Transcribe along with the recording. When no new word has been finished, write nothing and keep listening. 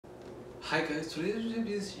Hi guys, today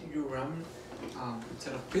is Yuranm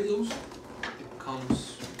set of pillows. It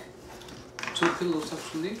comes two pillows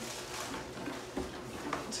actually.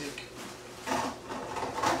 I'm gonna take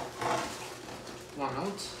one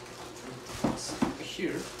out. It's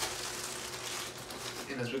here,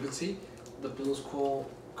 and as you can see, the pillows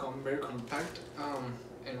come very compact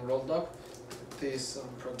and rolled up. These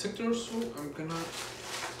protectors, so I'm gonna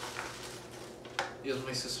use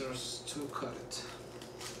my scissors to cut it.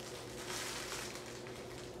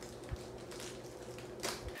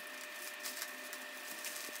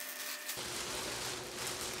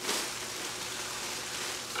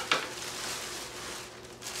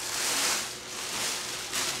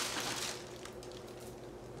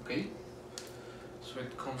 Okay, so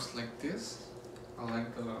it comes like this. I like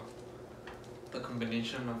the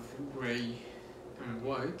combination of gray and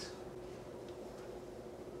white.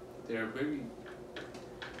 They're very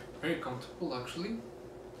comfortable actually.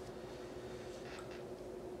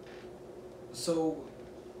 So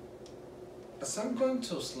as I'm going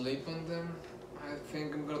to sleep on them, I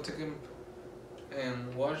think I'm gonna take them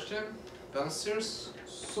and wash them downstairs.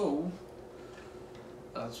 So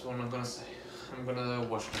that's what I'm gonna say. I'm gonna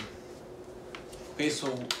wash them. Okay,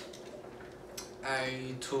 so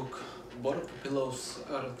I took both of the pillows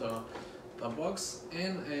out of the box,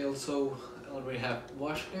 and I also already have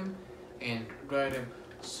washed them and dried them.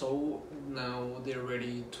 So now they're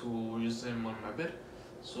ready to use them on my bed.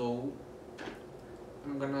 So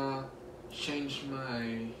I'm gonna change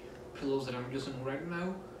my pillows that I'm using right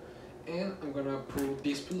now, and I'm gonna put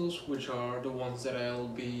these pillows, which are the ones that I'll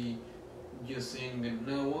be using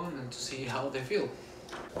now on, and to see how they feel.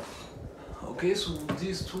 Okay, so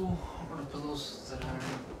these two are the pillows that I'm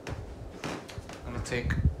gonna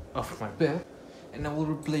take off my bed, and I will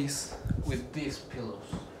replace with these pillows,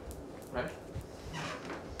 right?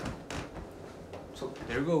 So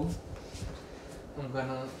there you go. I'm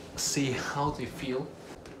gonna see how they feel.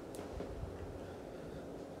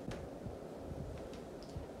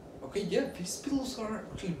 Okay, yeah, these pillows are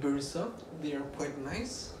actually very soft. They are quite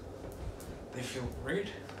nice. They feel great.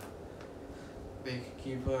 They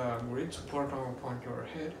give a great support upon your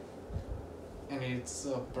head, and it's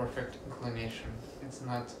a perfect inclination. It's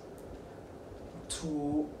not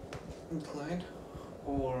too inclined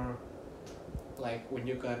or like when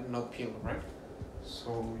you got no pillow, right?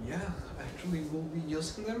 So yeah, I actually will be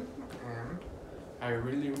using them, and I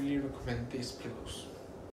really recommend these pillows.